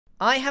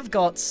I have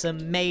got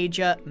some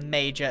major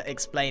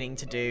explaining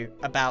to do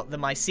about the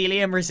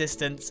mycelium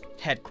resistance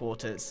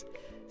headquarters.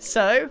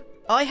 So,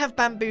 I have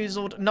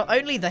bamboozled not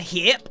only the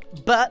hip,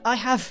 but I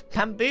have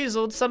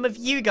bamboozled some of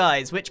you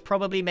guys, which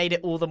probably made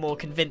it all the more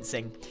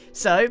convincing.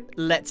 So,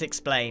 let's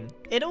explain.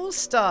 It all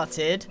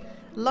started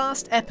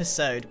last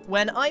episode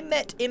when I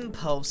met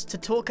Impulse to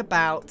talk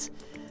about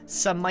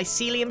some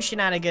mycelium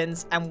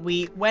shenanigans, and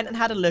we went and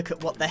had a look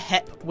at what the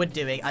hep were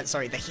doing.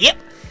 The hip!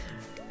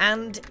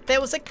 And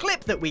there was a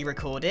clip that we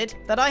recorded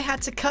that I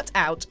had to cut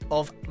out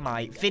of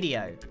my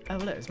video. Oh,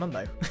 look, it's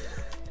Mumbo.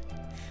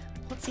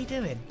 What's he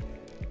doing?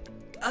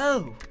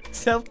 Oh,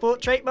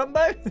 self-portrait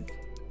Mumbo?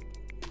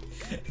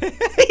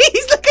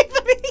 He's looking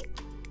for me!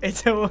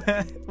 It's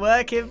a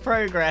work in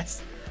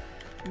progress.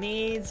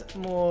 Needs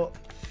more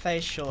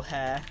facial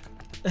hair.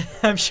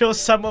 I'm sure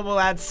someone will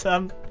add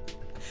some.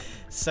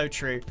 So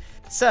true.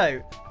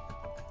 So,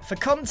 for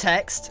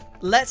context,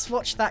 let's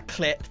watch that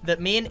clip that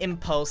me and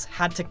Impulse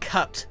had to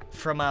cut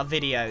from our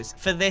videos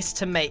for this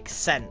to make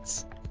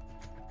sense.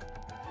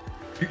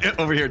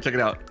 Over here, check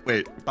it out.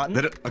 Wait. Button?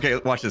 Okay,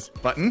 watch this.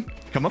 Button.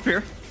 Come up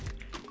here.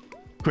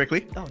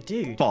 Quickly. Oh,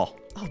 dude. Fall.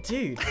 Oh,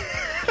 dude.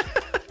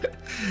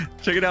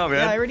 Check it out, man.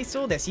 Yeah, I already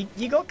saw this.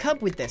 You got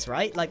cub with this,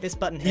 right? Like this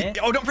button here?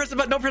 Oh, don't press the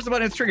button. Don't press the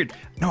button. It's triggered.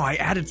 No, I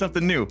added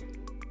something new.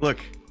 Look.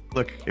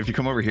 If you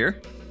come over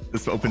here,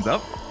 this opens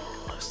up.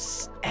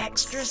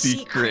 Extra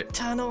secret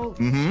tunnel.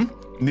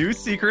 Mm-hmm. New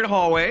secret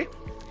hallway.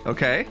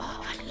 Okay.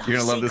 Oh, I love You're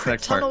gonna love this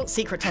next part.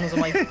 Secret tunnels are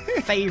my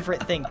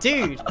favorite thing.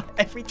 Dude,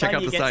 every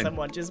time you get sign.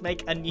 someone, just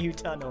make a new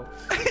tunnel.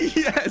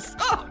 Yes.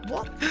 Oh.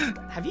 What?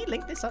 Have you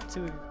linked this up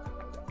to...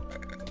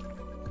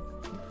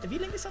 Have you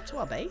linked this up to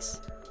our base?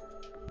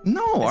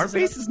 No, our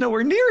base is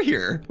nowhere near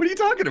here. What are you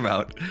talking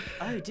about?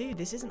 Oh, dude,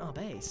 this isn't our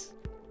base.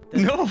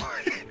 No.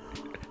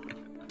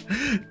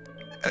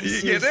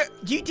 You get it?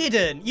 You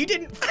didn't.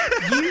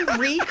 You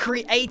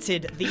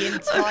recreated the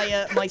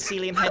entire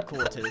mycelium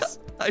headquarters.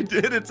 I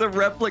did. It's a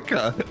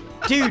replica.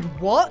 Dude,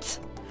 what?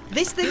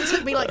 This thing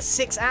took me like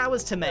 6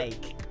 hours to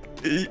make.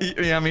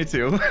 Yeah, me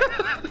too.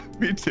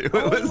 Me too.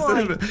 Oh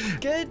my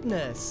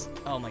goodness.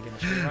 Oh my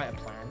goodness. Should we write a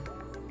plan?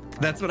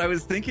 That's what I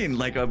was thinking.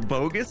 Like a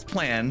bogus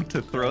plan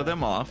to throw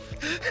them off.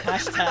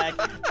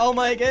 Hashtag. Oh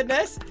my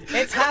goodness.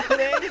 It's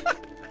happening.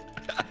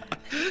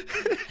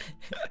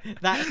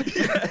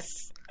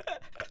 Yes.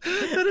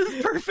 That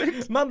is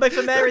perfect. Mumbo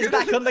for Mayor is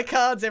back on the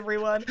cards,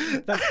 everyone.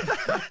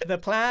 The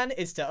plan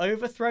is to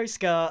overthrow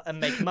Scar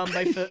and make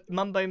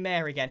Mumbo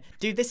Mayor again.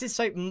 Dude, this is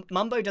so...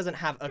 Mumbo doesn't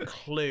have a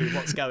clue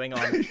what's going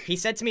on. He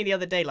said to me the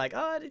other day, like,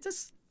 oh, it's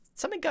just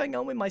something going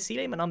on with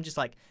mycelium, and I'm just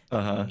like,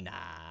 nah,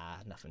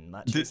 nothing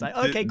much. It's like,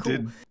 okay,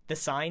 cool. The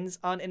signs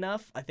aren't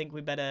enough. I think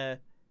we better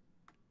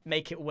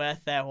make it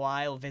worth their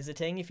while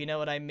visiting, if you know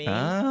what I mean.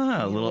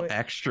 Ah, a little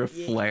extra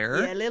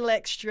flair. Yeah, a little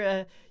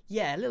extra...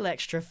 Yeah, a little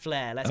extra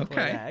flair. Let's call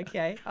it that.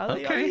 Okay. I'll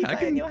leave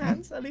that in your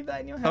hands. I'll leave that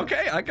in your hands.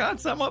 Okay, I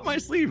got some up my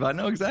sleeve. I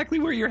know exactly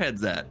where your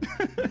head's at.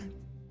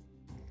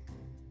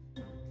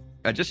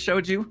 I just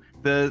showed you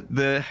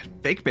the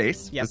fake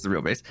base. Yep. This is the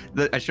real base.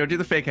 I showed you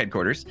the fake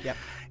headquarters. Yep.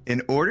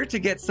 In order to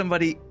get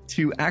somebody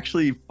to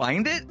actually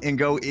find it and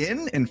go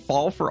in and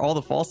fall for all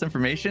the false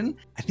information,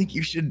 I think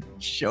you should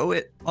show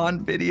it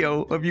on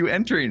video of you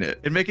entering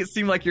it and make it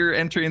seem like you're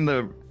entering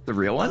the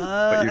real one,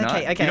 but you're not.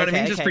 Okay, you know what I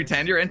mean? Just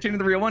pretend you're entering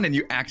the real one and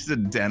you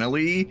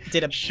accidentally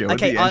show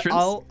the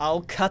entrance.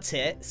 I'll cut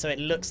it so it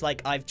looks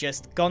like I've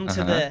just gone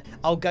to the...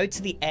 I'll go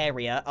to the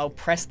area, I'll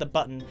press the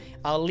button,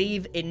 I'll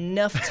leave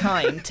enough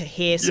time to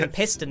hear some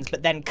pistons,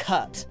 but then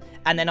cut.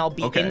 And then I'll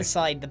be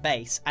inside the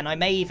base. And I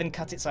may even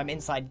cut it so I'm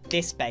inside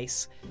this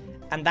base.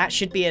 And that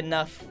should be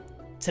enough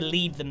to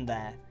lead them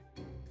there.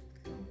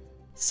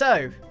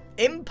 So,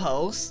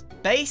 Impulse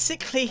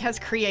basically has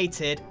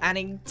created an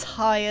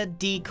entire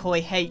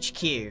decoy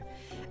HQ.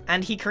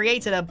 And he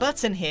created a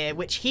button here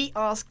which he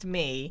asked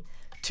me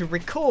to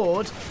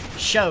record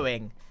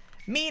showing.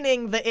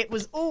 Meaning that it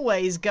was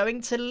always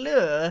going to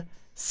lure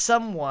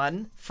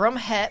someone from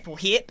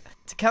hip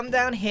to come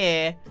down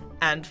here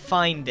and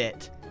find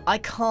it. I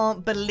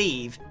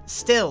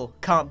still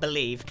can't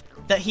believe,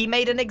 that he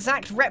made an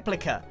exact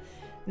replica.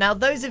 Now,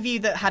 those of you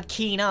that had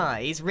keen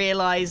eyes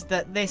realised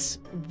that this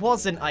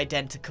wasn't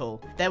identical.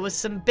 There was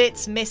some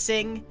bits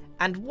missing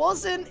and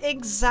wasn't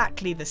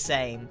exactly the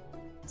same.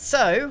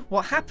 So,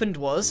 what happened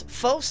was,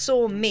 False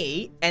saw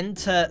me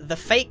enter the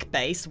fake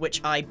base, which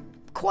I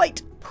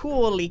quite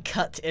poorly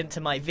cut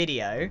into my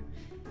video,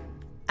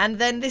 and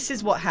then this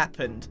is what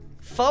happened.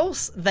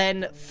 False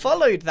then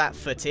followed that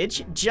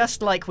footage,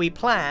 just like we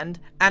planned,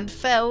 and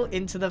fell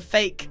into the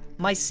fake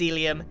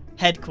mycelium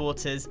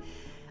headquarters.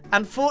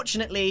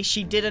 Unfortunately,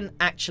 she didn't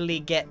actually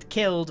get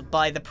killed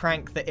by the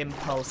prank that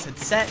Impulse had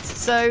set,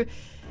 so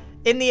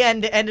in the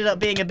end it ended up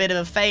being a bit of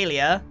a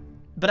failure,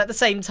 but at the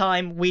same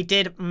time we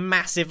did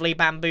massively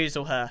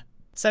bamboozle her.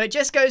 So it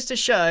just goes to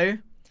show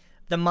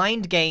the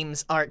mind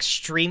games are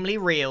extremely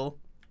real,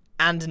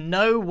 and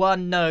no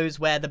one knows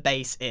where the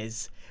base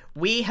is.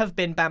 We have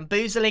been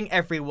bamboozling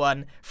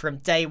everyone from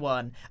day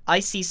one. I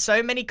see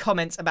so many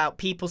comments about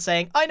people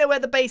saying, I know where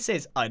the base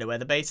is. I know where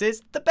the base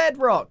is. The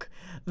bedrock.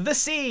 The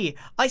sea.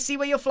 I see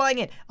where you're flying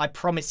in. I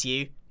promise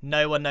you,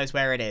 no one knows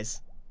where it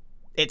is.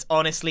 It's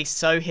honestly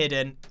so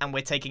hidden, and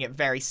we're taking it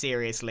very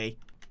seriously.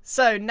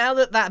 So now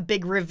that that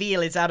big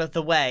reveal is out of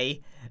the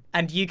way,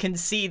 and you can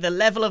see the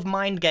level of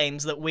mind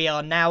games that we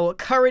are now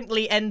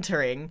currently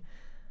entering,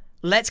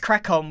 let's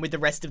crack on with the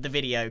rest of the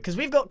video, because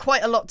we've got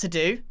quite a lot to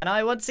do, and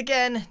I once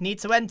again need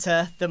to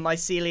enter the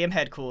mycelium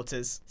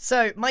headquarters.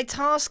 So my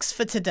tasks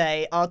for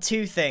today are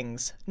two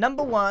things.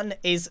 Number one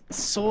is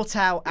sort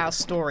out our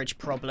storage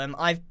problem.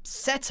 I've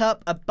set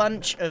up a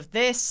bunch of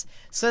this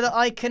so that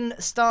I can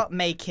start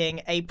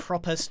making a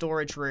proper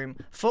storage room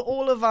for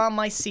all of our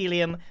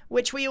mycelium,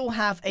 which we all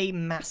have a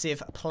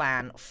massive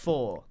plan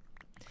for.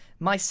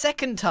 My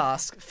second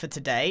task for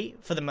today,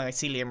 for the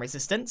mycelium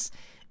resistance,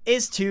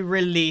 is to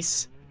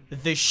release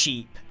the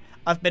sheep.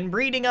 I've been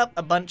breeding up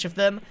a bunch of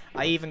them.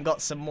 I even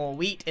got some more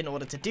wheat in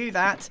order to do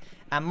that.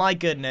 And my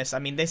goodness, I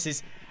mean, this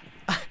is...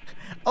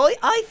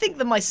 I think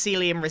the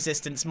mycelium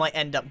resistance might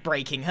end up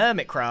breaking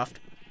Hermitcraft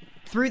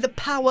through the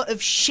power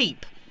of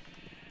sheep.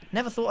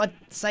 Never thought I'd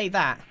say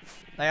that.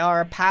 They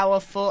are a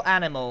powerful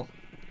animal.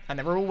 And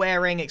they're all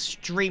wearing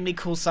extremely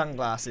cool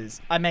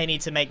sunglasses. I may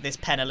need to make this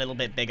pen a little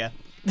bit bigger.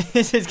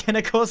 This is going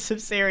to cause some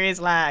serious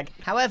lag.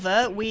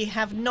 However, we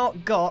have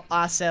not got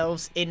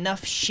ourselves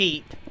enough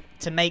sheep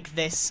to make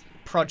this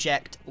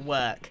project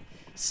work.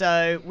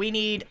 So we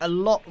need a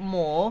lot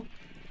more,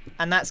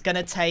 and that's going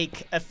to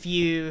take a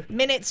few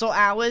minutes or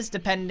hours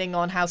depending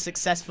on how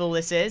successful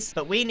this is.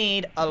 But we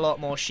need a lot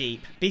more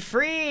sheep. Be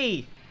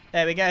free!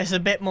 There we go, it's a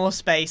bit more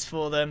space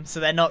for them so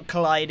they're not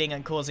colliding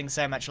and causing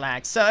so much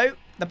lag. So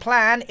the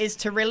plan is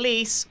to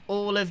release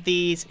all of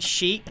these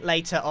sheep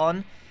later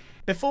on.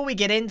 Before we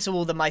get into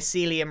all the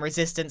mycelium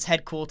resistance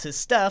headquarters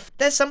stuff,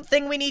 there's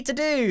something we need to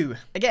do.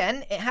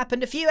 Again, it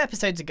happened a few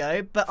episodes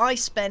ago, but I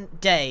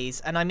spent days,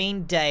 and I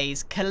mean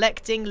days,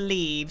 collecting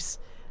leaves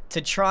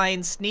to try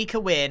and sneak a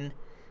win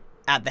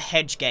at the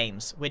hedge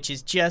games, which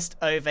is just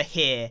over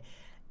here.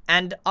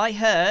 And I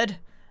heard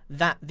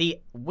that the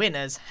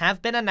winners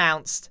have been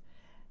announced,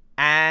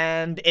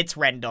 and it's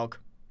Rendog.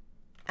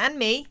 And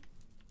me,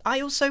 I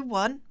also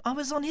won. I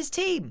was on his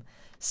team.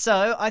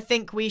 So I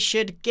think we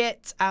should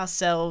get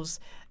ourselves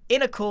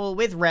in a call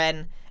with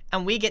Ren,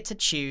 and we get to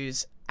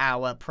choose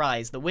our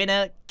prize. The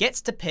winner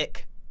gets to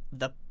pick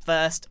the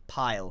first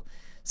pile.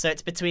 So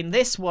it's between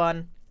this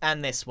one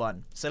and this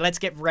one. So let's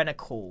give Ren a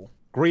call.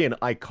 Grian,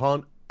 I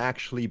can't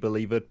actually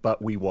believe it,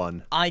 but we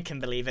won. I can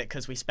believe it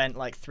because we spent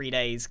like 3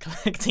 days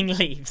collecting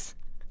leaves.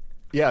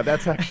 Yeah,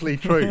 that's actually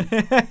true.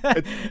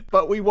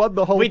 But we won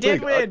the whole thing. We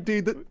did win.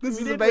 Dude, this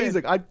is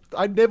amazing.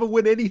 I never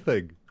win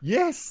anything.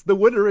 Yes, the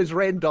winner is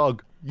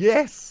Rendog.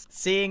 Yes.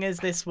 Seeing as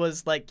this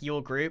was like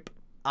your group,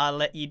 I'll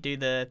let you do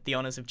the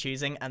honors of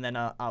choosing, and then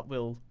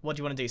we'll. What do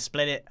you want to do?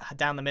 Split it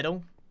down the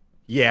middle?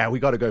 Yeah, we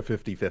got to go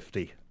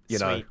 50-50. You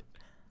know. Sweet.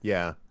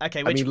 Yeah.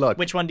 Okay.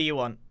 Which one do you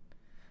want?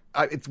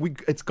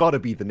 It's got to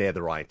be the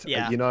netherite.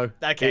 Yeah. You know.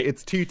 Okay.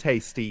 It's too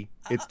tasty.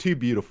 It's too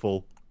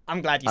beautiful.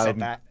 I'm glad you said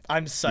that.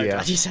 I'm so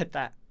glad you said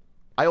that.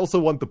 I also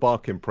want the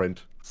bark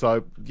imprint.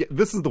 So yeah,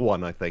 this is the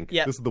one, I think.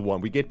 Yeah. This is the one.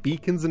 We get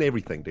beacons and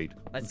everything, dude.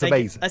 It's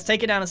amazing. Let's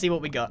take it down and see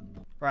what we got.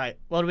 Right.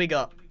 What do we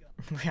got?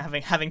 We're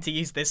having to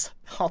use this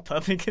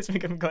hopper because we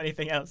haven't got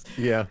anything else.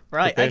 Yeah.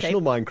 Right.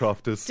 Professional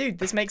Minecrafters. Dude,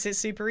 this makes it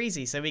super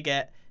easy. So we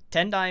get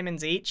 10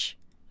 diamonds each,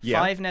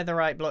 5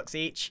 netherite blocks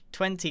each,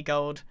 20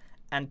 gold,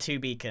 and 2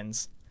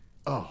 beacons.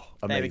 Oh,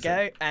 amazing.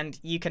 There we go. And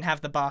you can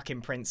have the bark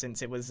imprint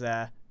since it was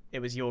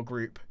your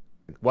group.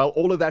 Well,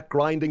 all of that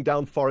grinding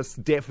down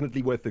forest,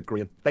 definitely worth it,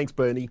 Grian. Thanks,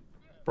 Bernie.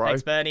 Bro.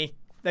 Thanks,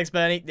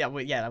 Bernie. Yeah,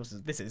 well, yeah,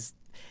 this is...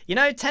 You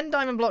know, 10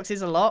 diamond blocks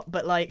is a lot,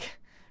 but, like,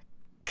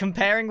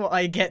 comparing what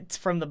I get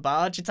from the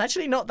barge, it's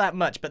actually not that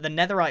much, but the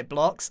netherite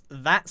blocks,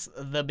 that's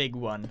the big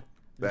one.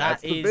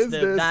 That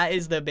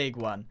is the big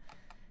one.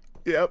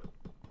 Yep.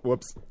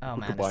 Whoops. Oh,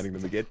 man. Combining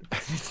them again.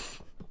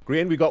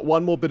 Grian, we got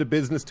one more bit of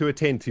business to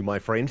attend to, my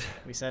friend.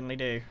 We certainly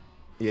do.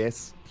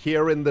 Yes.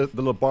 Here in the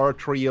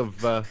laboratory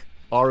of...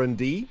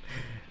 R&D.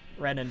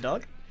 Ren and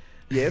Dog.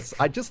 Yes,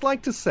 I'd just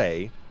like to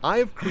say I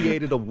have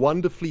created a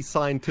wonderfully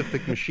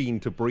scientific machine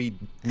to breed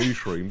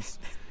mushrooms.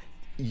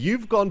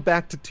 You've gone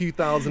back to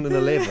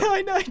 2011.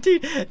 I know,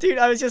 dude.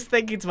 I was just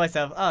thinking to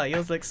myself, oh,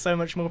 yours looks so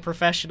much more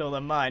professional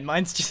than mine.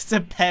 Mine's just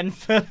a pen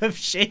full of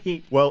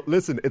sheep. Well,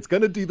 listen, it's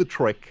going to do the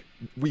trick.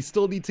 We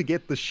still need to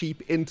get the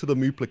sheep into the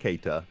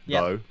multiplicator,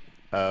 though.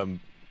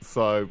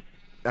 So,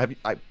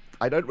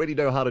 I don't really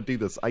know how to do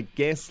this. I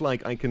guess,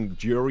 like, I can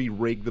jury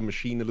rig the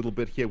machine a little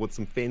bit here with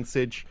some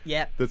fencage.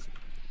 Yeah. This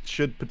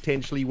should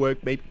potentially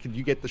work. Maybe could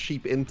you get the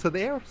sheep into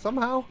there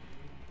somehow?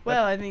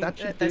 Well, I think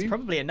there's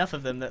probably enough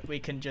of them that we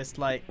can just,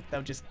 like,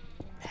 they'll just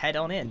head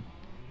on in.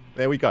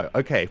 There we go.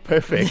 Okay,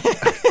 perfect.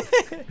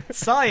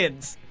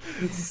 Science.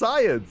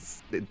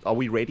 Science. Are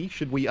we ready?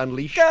 Should we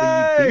unleash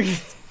the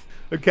beast?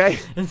 Okay.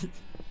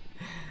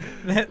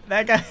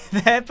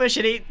 They're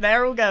pushing it.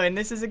 They're all going.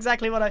 This is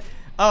exactly what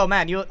Oh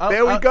man, you're. Oh,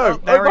 there we go.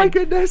 Oh my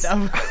goodness.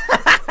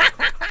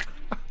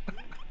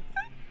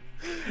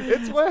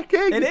 It's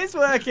working. It is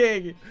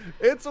working.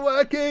 It's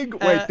working.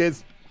 Wait,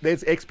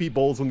 there's XP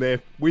balls in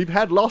there. We've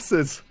had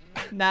losses.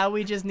 Now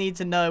we just need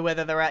to know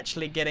whether they're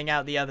actually getting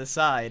out the other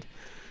side.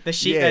 The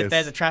sheep. Yes.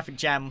 There's a traffic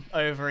jam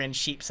over in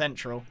Sheep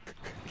Central.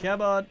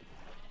 Come on.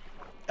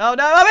 Oh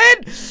no, I'm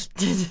in.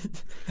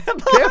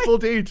 Careful,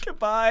 dude.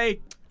 Goodbye.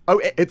 Oh,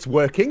 it's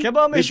working. Come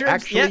on, It's mushrooms.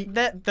 actually...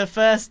 Yeah, the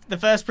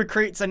first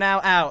recruits are now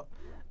out.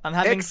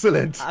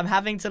 Excellent. I'm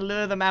having to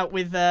lure them out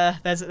with.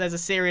 There's a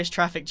serious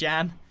traffic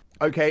jam.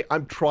 Okay,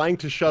 I'm trying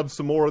to shove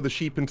some more of the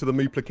sheep into the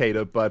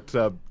multiplicator, but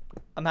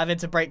I'm having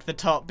to break the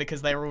top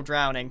because they were all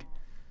drowning.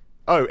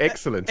 Oh,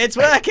 excellent. It's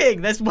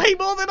working! There's way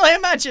more than I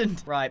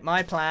imagined! Right,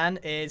 my plan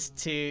is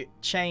to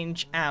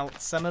change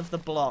out some of the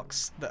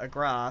blocks that are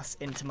grass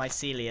into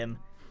mycelium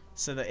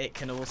so that it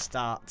can all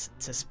start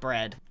to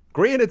spread.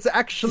 Grian, it's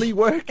actually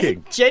working.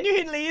 It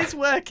genuinely is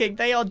working.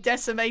 They are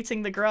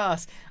decimating the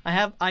grass.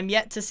 I'm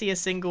yet to see a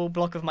single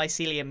block of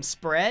mycelium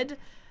spread,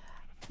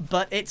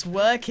 but it's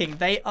working.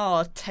 They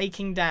are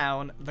taking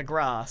down the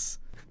grass.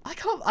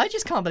 I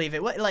just can't believe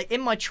it. Like, in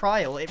my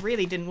trial, it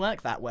really didn't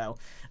work that well.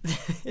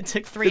 It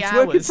took 3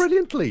 hours. It's working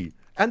brilliantly.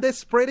 And they're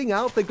spreading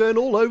out. They're going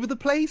all over the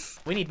place.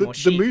 We need more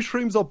sheep. The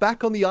mushrooms are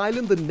back on the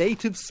island. The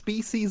native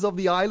species of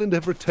the island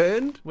have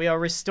returned. We are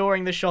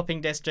restoring the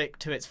shopping district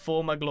to its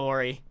former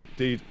glory.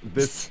 Dude,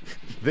 this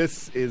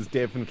is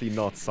definitely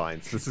not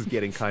science. This is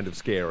getting kind of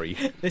scary.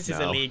 This is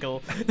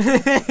illegal.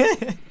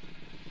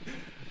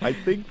 I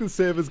think the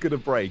server's going to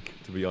break,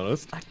 to be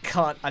honest.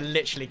 I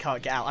literally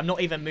can't get out. I'm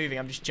not even moving.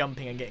 I'm just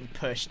jumping and getting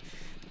pushed.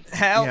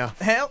 Help! Yeah.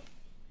 Help!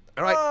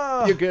 All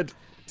right, You're good.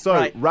 So,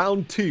 right.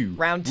 Round 2.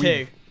 Round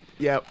 2.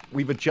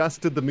 We've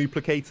adjusted the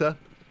multiplicator.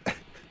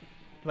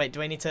 Wait,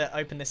 do I need to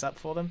open this up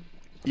for them?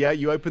 Yeah,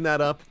 you open that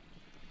up.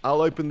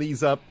 I'll open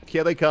these up.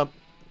 Here they come.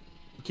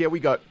 Here we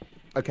go.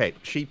 Okay,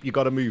 sheep, you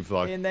got to move,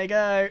 though. In they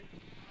go.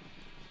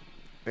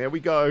 There we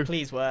go.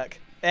 Please work.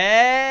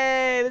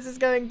 Hey, this is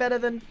going better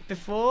than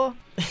before.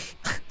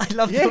 I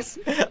love this.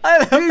 Yes. I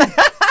love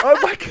that. Oh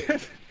my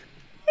god.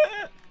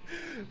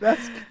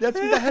 That's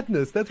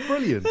madness. That's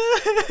brilliant.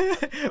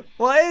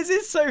 Why is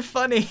it so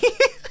funny?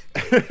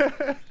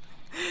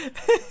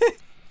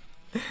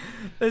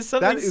 There's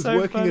something that is so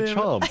working funny a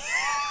charm.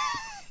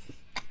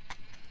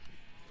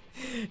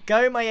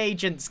 Go, my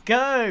agents,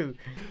 go!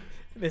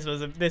 This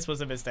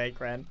was a mistake,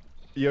 Ren.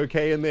 You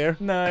okay in there?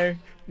 No,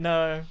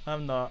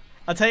 I'm not.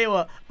 I'll tell you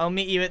what. I'll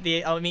meet you at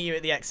the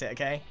exit.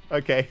 Okay.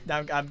 Okay.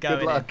 I'm going.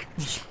 Good luck.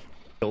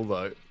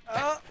 Although.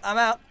 Oh, I'm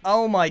out.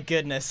 Oh my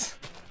goodness.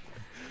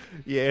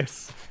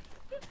 Yes.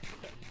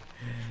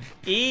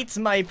 Eat,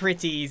 my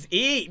pretties,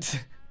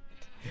 eat.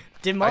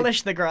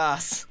 Demolish the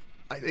grass.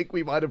 I think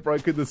we might have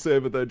broken the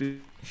server though,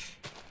 dude.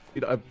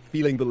 I'm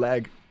feeling the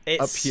lag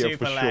it's up here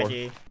super for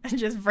laggy. sure. I'm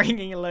just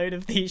bringing a load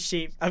of these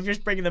sheep. I'm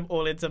just bringing them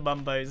all into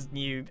Mumbo's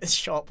new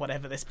shop,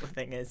 whatever this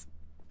thing is.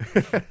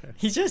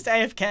 He's just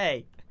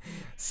AFK.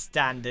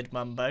 Standard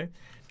Mumbo.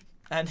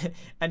 And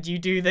you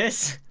do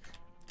this?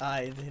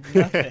 I did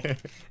nothing.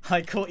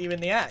 I caught you in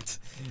the act.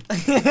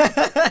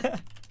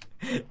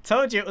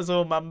 Told you it was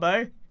all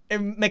Mumbo.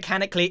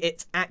 Mechanically,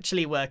 it's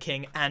actually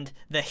working, and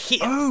the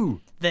hip.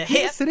 Oh,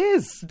 yes, it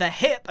is. The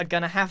hip are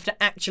gonna have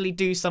to actually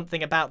do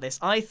something about this.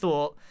 I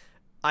thought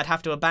I'd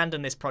have to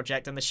abandon this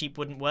project and the sheep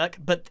wouldn't work,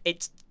 but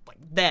it's like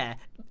there.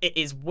 It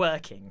is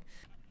working.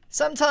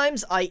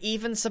 Sometimes I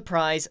even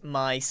surprise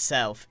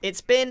myself.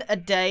 It's been a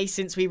day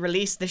since we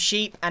released the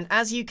sheep, and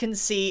as you can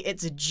see,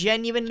 it's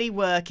genuinely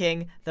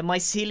working. The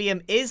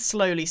mycelium is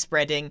slowly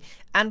spreading,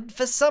 and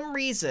for some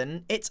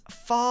reason, it's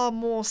far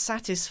more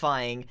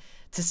satisfying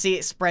to see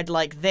it spread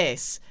like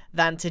this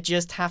than to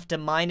just have to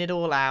mine it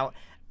all out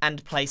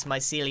and place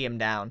mycelium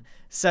down.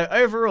 So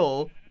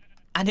overall,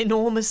 an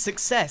enormous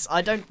success.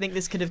 I don't think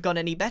this could have gone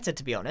any better,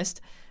 to be honest.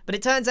 But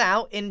it turns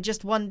out, in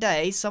just one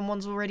day,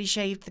 someone's already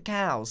shaved the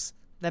cows.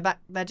 They're back.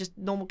 They're just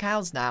normal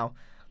cows now.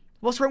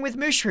 What's wrong with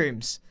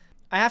mushrooms?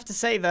 I have to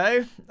say,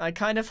 though, I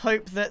kind of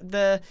hope that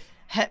the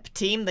HEP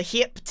team,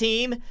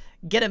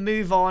 get a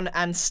move on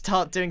and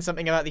start doing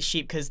something about these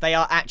sheep, because they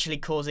are actually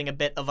causing a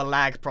bit of a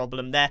lag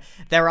problem.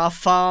 There are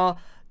far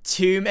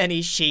too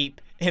many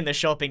sheep in the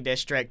shopping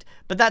district,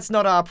 but that's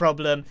not our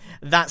problem.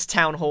 That's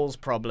Town Hall's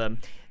problem.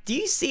 Do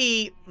you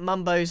see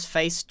Mumbo's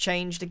face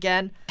changed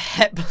again?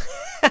 HEP.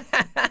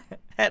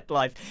 HEP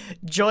life.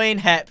 Join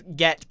HEP,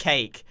 get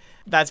cake.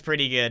 That's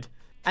pretty good.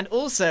 And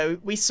also,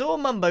 we saw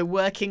Mumbo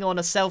working on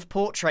a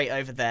self-portrait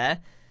over there.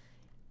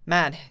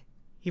 Man,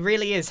 he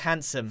really is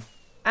handsome.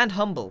 And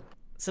humble.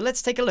 So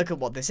let's take a look at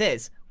what this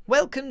is.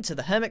 Welcome to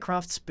the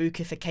Hermitcraft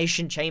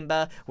Spookification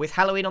Chamber. With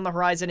Halloween on the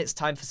horizon, it's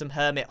time for some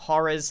hermit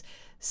horrors.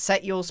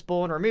 Set your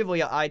spawn, remove all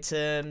your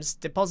items,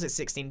 deposit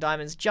 16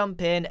 diamonds,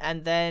 jump in,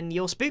 and then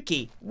you're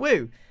spooky.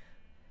 Woo!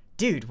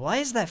 Dude, why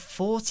is there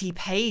 40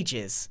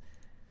 pages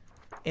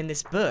in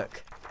this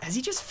book? Has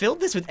he just filled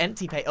this with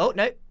empty pages? Oh,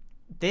 no.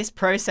 This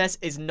process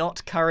is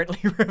not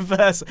currently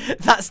reversed.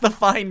 That's the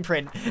fine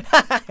print.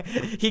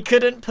 He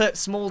couldn't put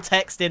small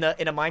text in a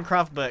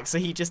Minecraft book, so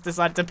he just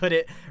decided to put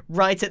it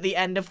right at the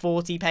end of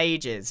 40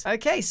 pages.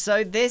 Okay,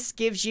 so this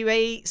gives you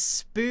a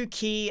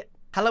spooky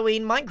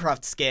Halloween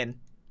Minecraft skin.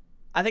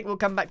 I think we'll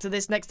come back to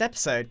this next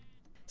episode.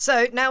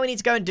 So now we need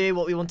to go and do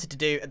what we wanted to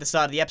do at the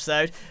start of the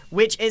episode,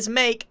 which is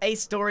make a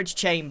storage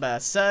chamber.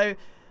 So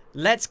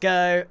let's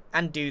go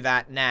and do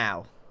that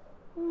now.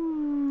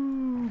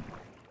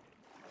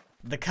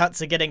 The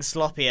cuts are getting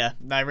sloppier.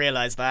 I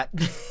realise that.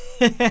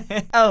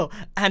 Oh,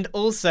 and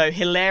also,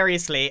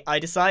 hilariously, I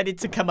decided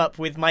to come up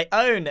with my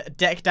own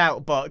decked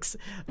out box.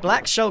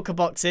 Black shulker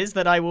boxes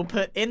that I will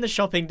put in the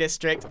shopping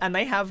district, and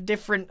they have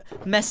different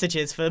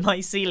messages for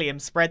mycelium.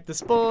 Spread the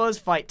spores,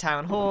 fight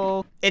town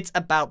hall. It's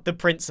about the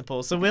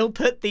principle. So we'll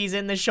put these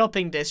in the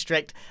shopping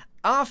district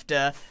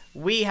after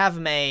we have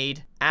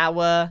made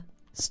our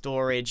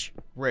storage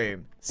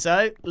room.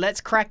 So let's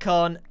crack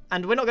on,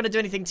 and we're not going to do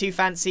anything too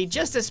fancy,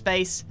 just a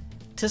space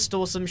to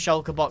store some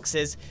shulker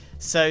boxes,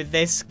 so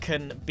this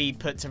can be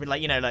put to,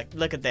 like, you know, like,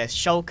 look at this.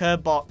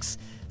 Shulker box,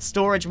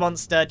 storage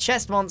monster,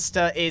 chest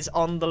monster is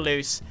on the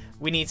loose.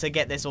 We need to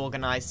get this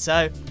organized,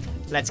 so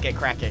let's get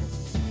cracking.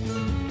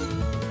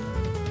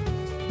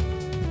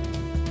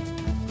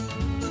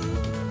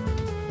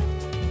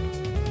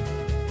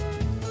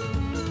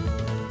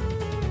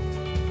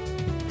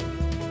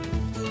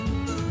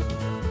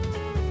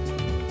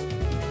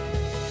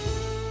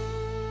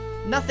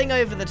 Nothing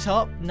over the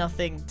top,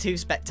 nothing too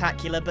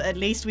spectacular, but at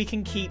least we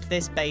can keep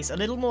this base a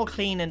little more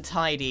clean and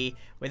tidy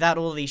without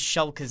all these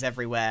shulkers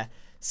everywhere.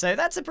 So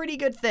that's a pretty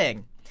good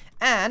thing.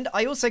 And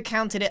I also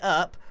counted it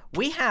up.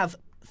 We have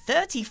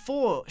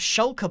 34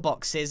 shulker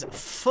boxes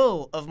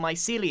full of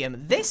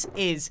mycelium. This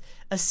is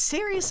a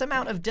serious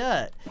amount of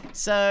dirt.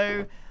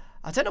 So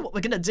I don't know what we're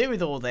going to do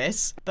with all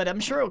this, but I'm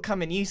sure it'll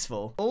come in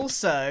useful.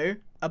 Also,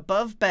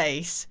 above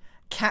base,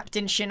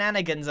 Captain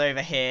Shenanigans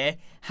over here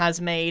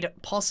has made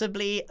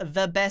possibly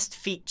the best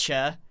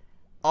feature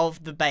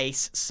of the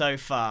base so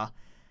far.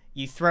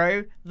 You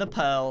throw the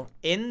pearl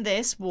in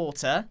this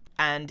water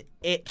and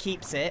it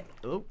keeps it.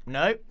 Oh,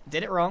 no,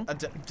 did it wrong. I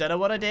don't know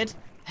what I did.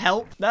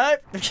 Help. No.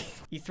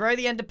 You throw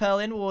the ender pearl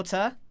in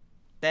water.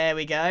 There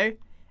we go.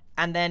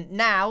 And then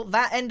now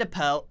that ender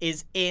pearl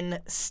is in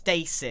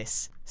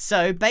stasis.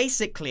 So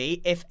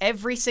basically, if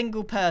every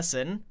single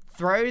person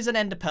throws an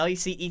ender pearl, you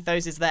see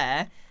Ethos is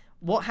there,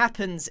 what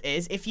happens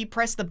is, if you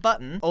press the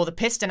button, or the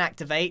piston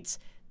activates,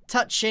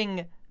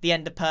 touching the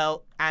ender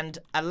pearl and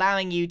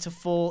allowing you to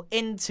fall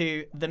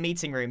into the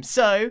meeting room.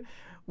 So,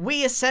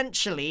 we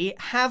essentially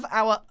have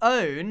our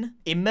own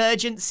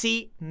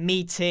emergency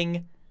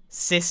meeting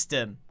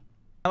system.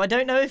 Now, I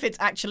don't know if it's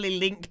actually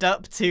linked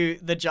up to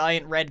the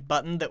giant red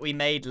button that we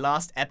made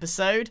last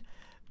episode,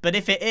 but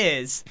if it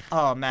is,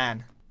 oh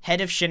man,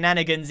 head of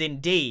shenanigans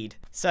indeed.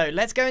 So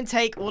let's go and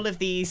take all of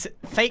these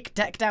fake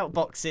decked out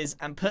boxes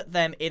and put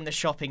them in the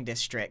shopping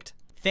district.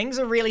 Things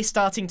are really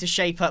starting to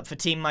shape up for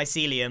Team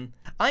Mycelium.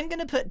 I'm going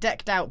to put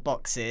decked out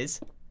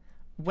boxes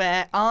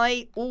where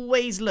I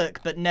always look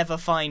but never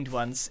find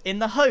ones, in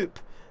the hope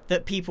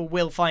that people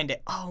will find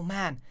it. Oh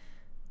man,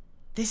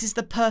 this is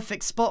the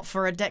perfect spot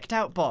for a decked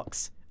out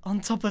box on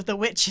top of the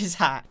witch's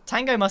hat.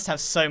 Tango must have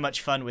so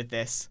much fun with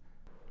this.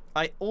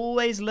 I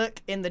always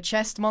look in the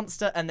chest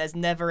monster and there's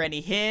never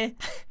any here.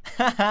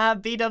 Haha,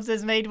 B-Dubs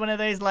has made one of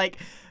those, like,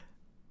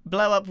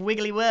 blow up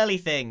wiggly whirly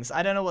things.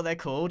 I don't know what they're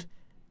called.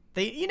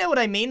 You know what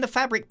I mean? The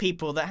fabric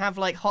people that have,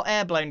 like, hot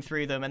air blown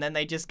through them and then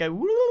they just go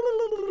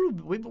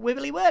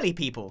wibbly whirly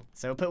people.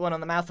 So we'll put one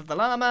on the mouth of the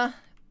llama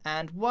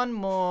and one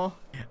more.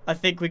 I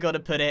think we got to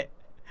put it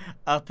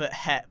up at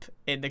Hep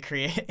in the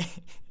create.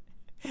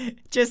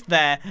 Just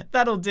there.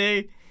 That'll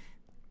do.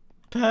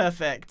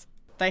 Perfect.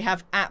 They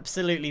have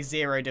absolutely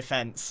zero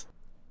defense.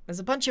 There's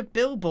a bunch of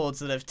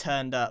billboards that have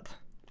turned up.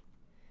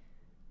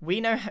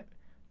 We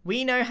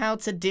know how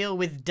to deal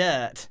with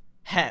dirt.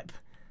 Hep.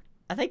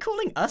 Are they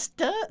calling us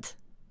dirt?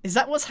 Is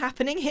that what's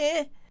happening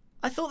here?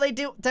 I thought they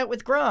dealt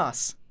with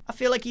grass. I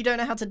feel like you don't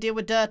know how to deal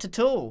with dirt at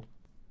all.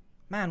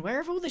 Man, where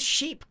have all the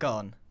sheep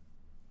gone?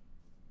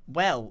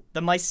 Well,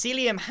 the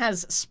mycelium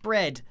has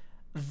spread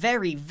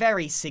very,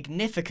 very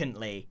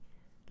significantly.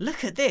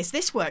 Look at this.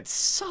 This worked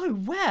so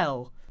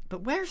well.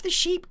 But where have the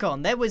sheep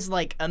gone? There was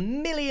like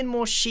 1 million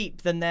more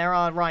sheep than there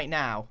are right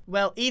now.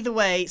 Well, either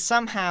way,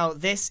 somehow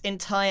this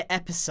entire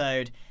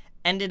episode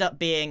ended up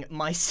being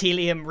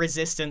mycelium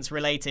resistance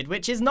related,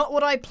 which is not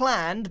what I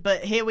planned,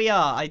 but here we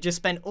are. I just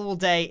spent all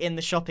day in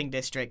the shopping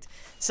district.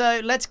 So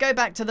let's go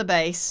back to the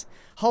base.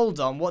 Hold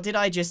on, what did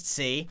I just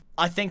see?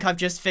 I think I've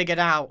just figured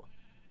out.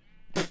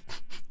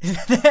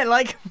 They're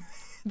like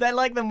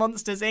the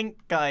Monsters Inc.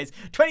 guys.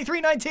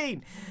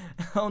 2319!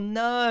 Oh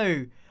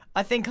no!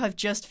 I think I've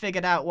just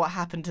figured out what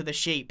happened to the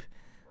sheep.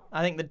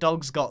 I think the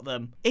dogs got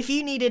them. If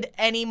you needed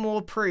any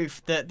more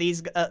proof that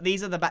these are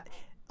the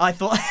I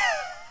thought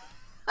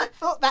I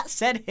thought that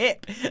said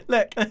hip.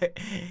 Look.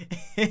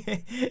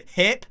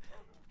 Hip,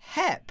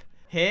 hep,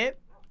 hip,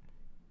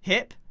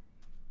 hip,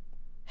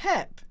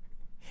 hep,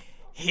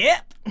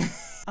 hip.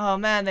 Oh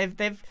man,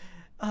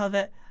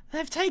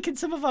 they've taken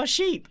some of our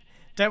sheep.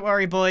 Don't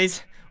worry,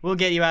 boys. We'll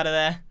get you out of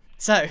there.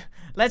 So,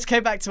 let's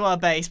go back to our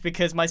base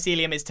because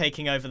mycelium is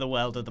taking over the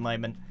world at the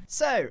moment.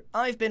 So,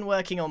 I've been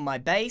working on my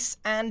base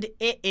and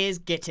it is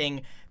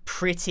getting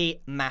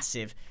pretty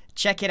massive.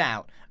 Check it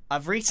out.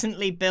 I've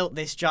recently built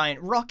this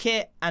giant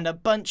rocket and a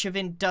bunch of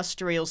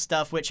industrial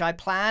stuff which I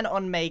plan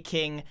on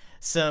making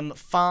some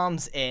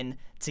farms in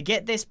to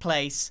get this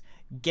place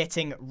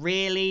getting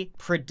really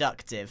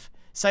productive.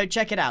 So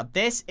check it out.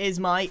 This is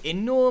my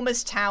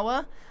enormous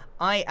tower.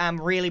 I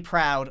am really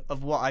proud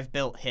of what I've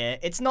built here.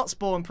 It's not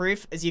spawn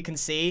proof, as you can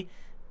see.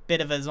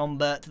 Bit of a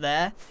zombert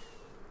there.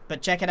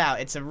 But check it out.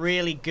 It's a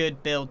really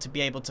good build to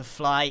be able to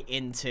fly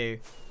into.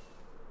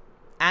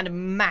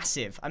 And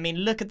massive. I mean,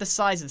 look at the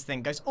size of this thing.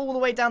 It goes all the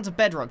way down to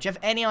bedrock. Do you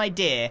have any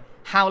idea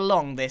how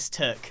long this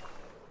took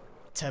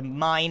to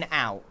mine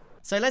out?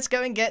 So let's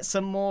go and get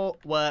some more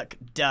work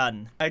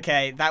done.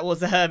 Okay, that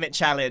was the Hermit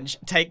Challenge.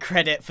 Take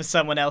credit for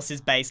someone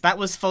else's base. That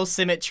was False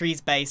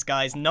Symmetry's base,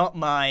 guys, not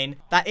mine.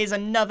 That is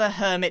another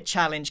Hermit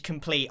Challenge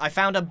complete. I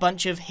found a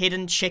bunch of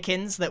hidden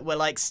chickens that were,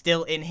 like,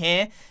 still in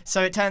here.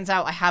 So it turns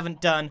out I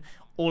haven't done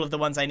all of the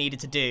ones I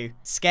needed to do.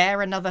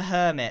 Scare another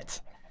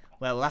hermit.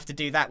 Well, we'll have to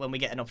do that when we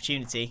get an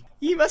opportunity.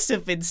 You must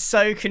have been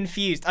so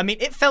confused. I mean,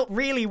 it felt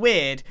really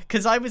weird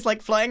because I was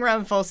like flying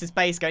around False's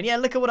base going, yeah,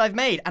 look at what I've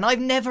made. And I've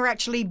never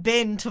actually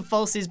been to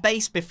False's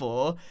base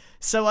before.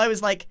 So I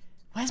was like,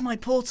 where's my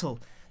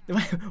portal?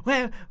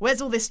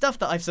 Where's all this stuff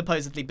that I've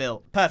supposedly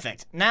built?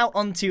 Perfect. Now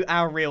onto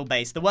our real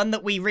base. The one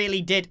that we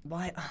really did...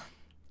 Why?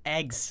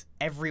 Eggs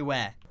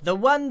everywhere. The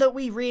one that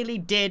we really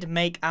did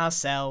make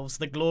ourselves.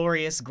 The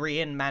glorious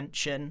Grian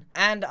mansion.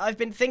 And I've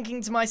been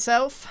thinking to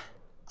myself...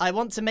 I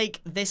want to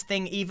make this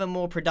thing even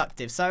more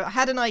productive. So I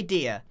had an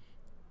idea.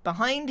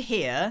 Behind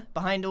here,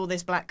 behind all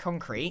this black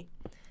concrete,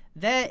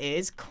 there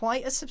is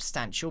quite a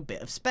substantial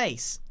bit of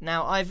space.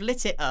 Now, I've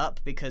lit it up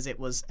because it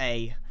was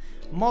a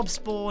mob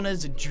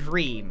spawner's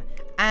dream.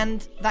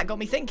 And that got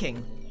me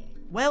thinking,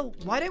 well,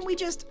 why don't we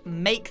just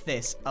make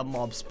this a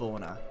mob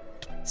spawner?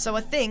 So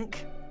I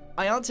think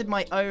I answered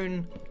my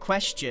own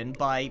question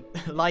by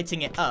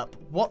lighting it up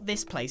what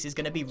this place is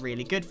going to be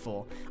really good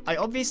for. I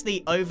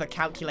obviously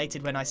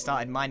over-calculated when I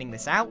started mining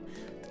this out,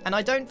 and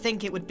I don't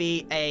think it would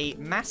be a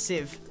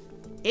massive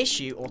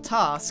issue or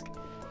task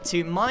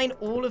to mine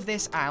all of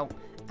this out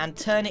and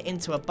turn it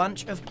into a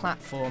bunch of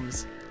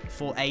platforms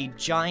for a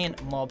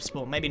giant mob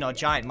spawn. Maybe not a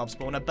giant mob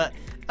spawner, but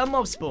a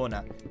mob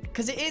spawner.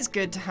 Because it is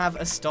good to have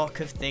a stock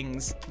of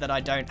things that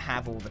I don't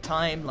have all the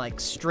time, like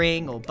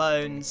string or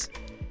bones.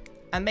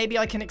 And maybe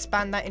I can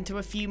expand that into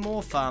a few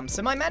more farms.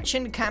 So my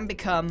mansion can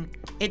become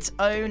its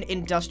own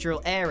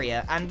industrial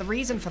area. And the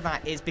reason for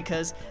that is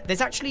because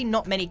there's actually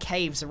not many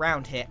caves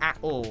around here at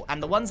all.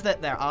 And the ones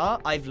that there are,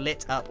 I've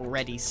lit up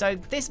already. So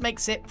this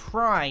makes it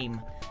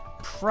prime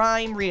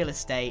real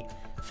estate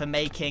for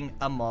making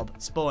a mob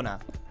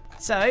spawner.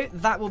 So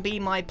that will be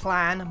my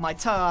plan, my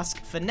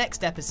task for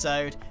next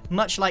episode.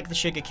 Much like the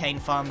sugarcane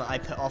farm that I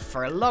put off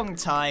for a long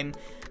time,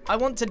 I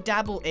want to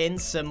dabble in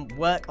some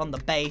work on the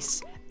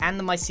base and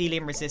the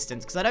mycelium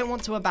resistance, because I don't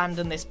want to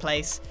abandon this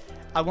place.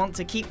 I want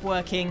to keep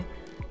working,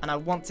 and I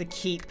want to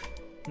keep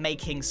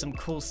making some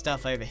cool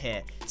stuff over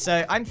here.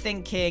 So I'm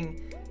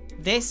thinking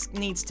this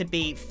needs to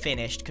be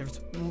finished, because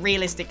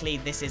realistically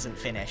this isn't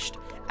finished.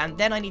 And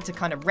then I need to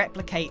kind of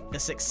replicate the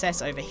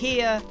success over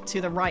here to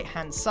the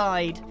right-hand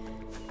side,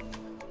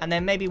 and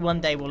then maybe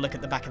one day we'll look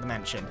at the back of the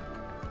mansion.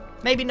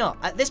 Maybe not.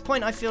 At this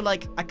point I feel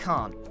like I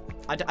can't.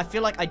 I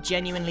feel like I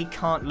genuinely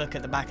can't look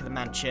at the back of the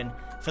mansion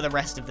for the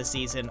rest of the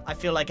season. I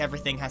feel like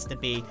everything has to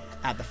be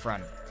at the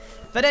front.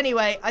 But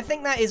anyway, I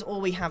think that is all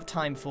we have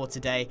time for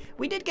today.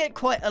 We did get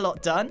quite a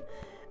lot done,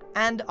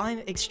 and I'm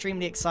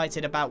extremely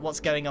excited about what's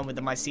going on with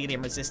the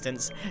mycelium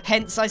resistance.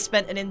 Hence, I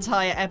spent an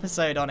entire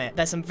episode on it.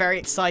 There's some very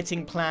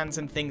exciting plans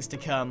and things to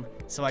come,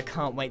 so I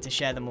can't wait to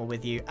share them all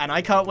with you. And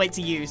I can't wait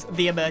to use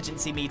the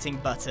emergency meeting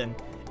button.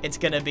 It's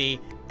gonna be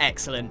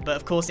excellent, but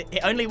of course it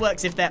only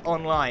works if they're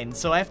online,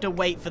 so I have to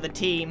wait for the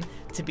team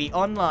to be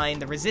online,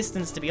 the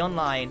resistance to be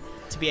online,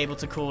 to be able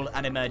to call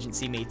an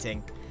emergency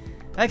meeting.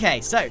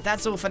 Okay, so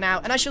that's all for now,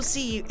 and I shall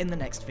see you in the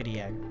next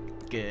video.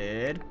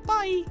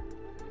 Goodbye!